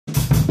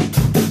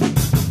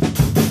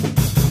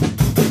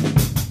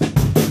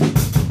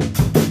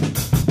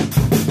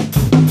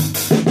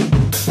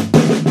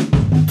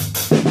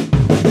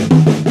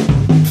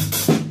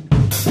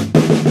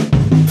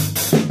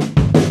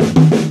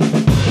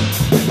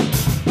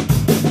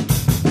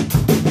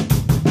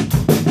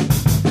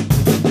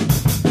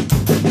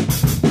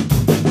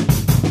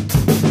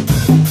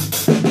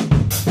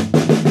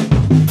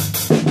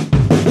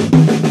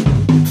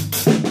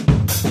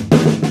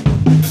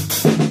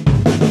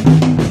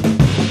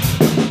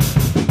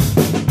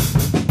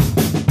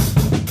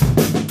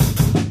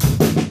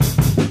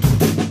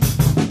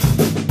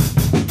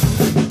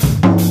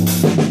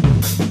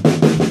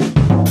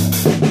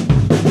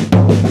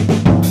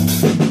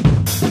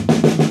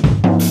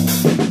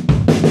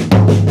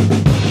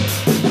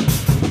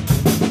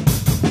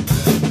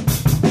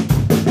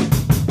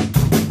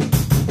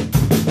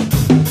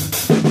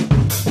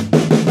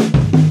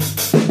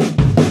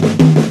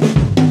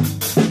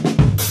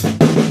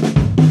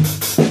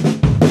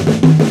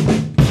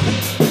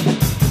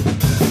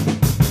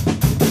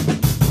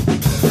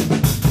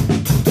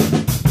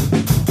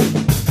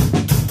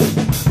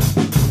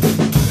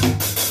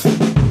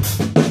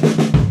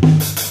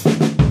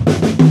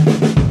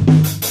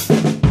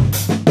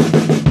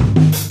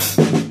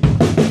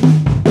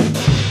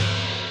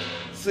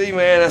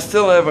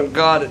still haven't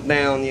got it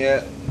down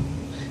yet.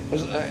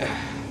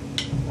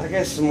 I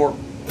guess some more.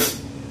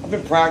 I've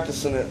been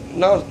practicing it.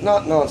 No,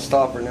 not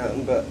non-stop or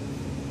nothing, but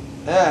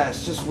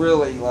it's just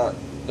really like,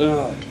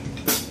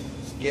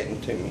 it's getting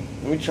to me.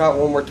 Let me try it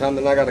one more time,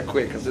 then I gotta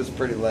quit because it's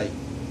pretty late.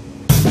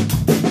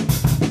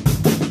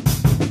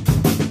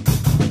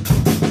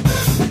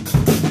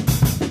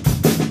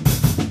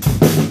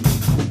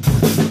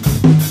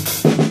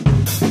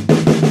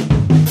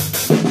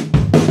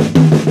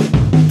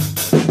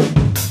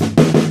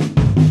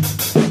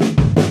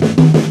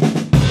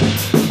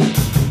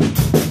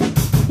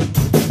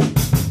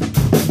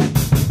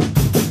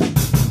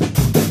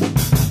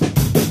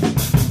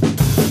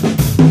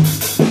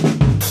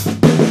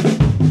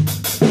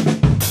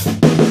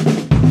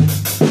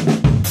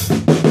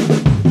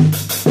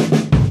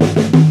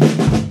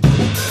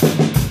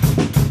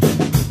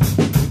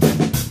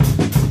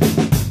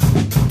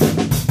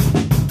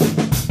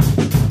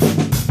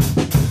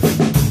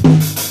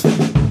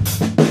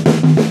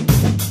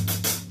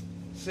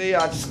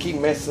 I just keep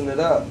messing it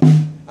up.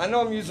 I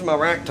know I'm using my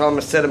rack tom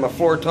instead of my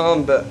floor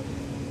tom, but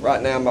right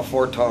now my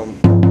floor tom,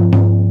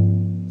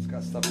 it's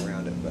got stuff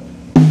around it. But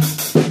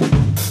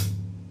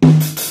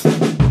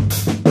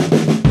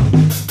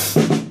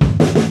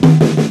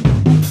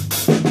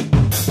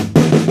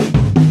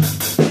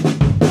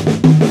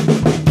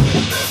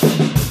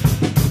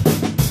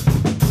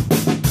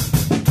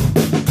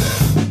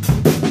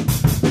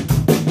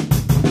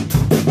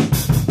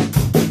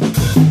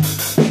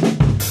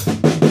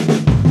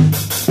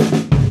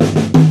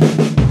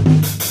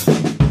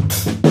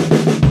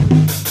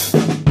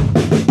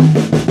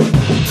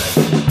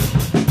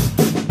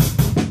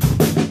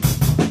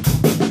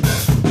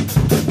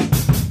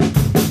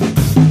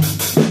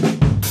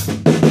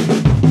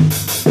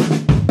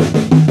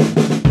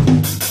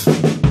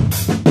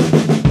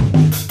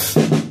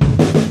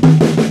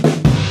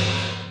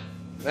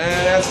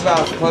that's about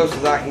as close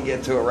as I can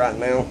get to it right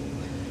now.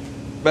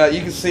 But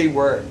you can see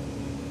where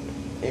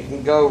it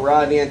can go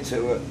right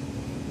into it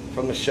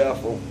from the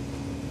shuffle.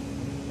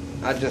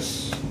 I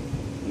just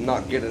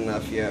not good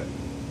enough yet.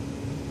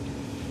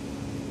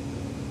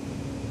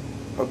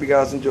 Hope you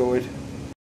guys enjoyed.